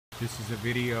This is a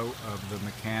video of the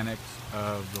mechanics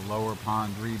of the lower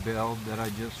pond rebuild that I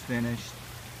just finished.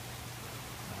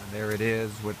 There it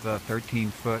is with the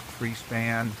 13-foot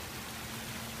freespan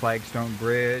Flagstone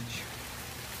bridge.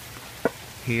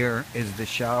 Here is the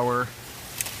shower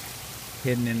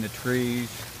hidden in the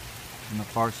trees on the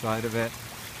far side of it.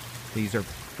 These are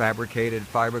fabricated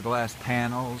fiberglass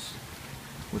panels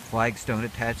with flagstone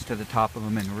attached to the top of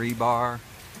them in rebar.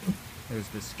 There's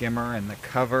the skimmer and the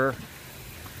cover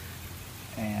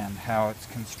and how it's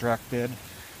constructed.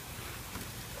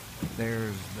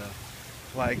 There's the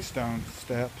flagstone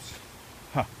steps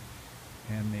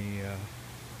and the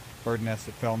bird nest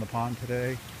that fell in the pond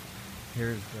today.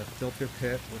 Here's the filter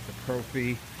pit with the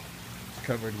Profi. It's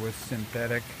covered with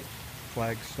synthetic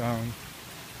flagstone.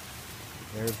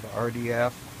 There's the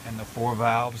RDF and the 4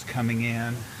 valves coming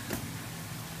in.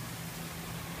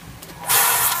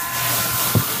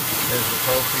 There's the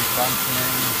Profi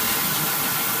functioning.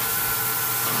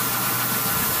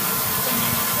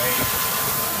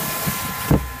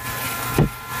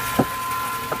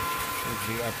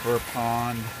 There's the upper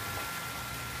pond,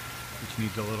 which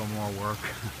needs a little more work.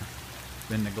 It's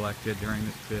been neglected during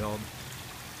this build.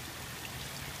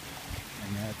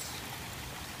 And that's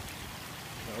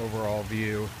the overall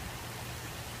view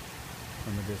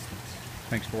from the distance.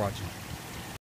 Thanks for watching.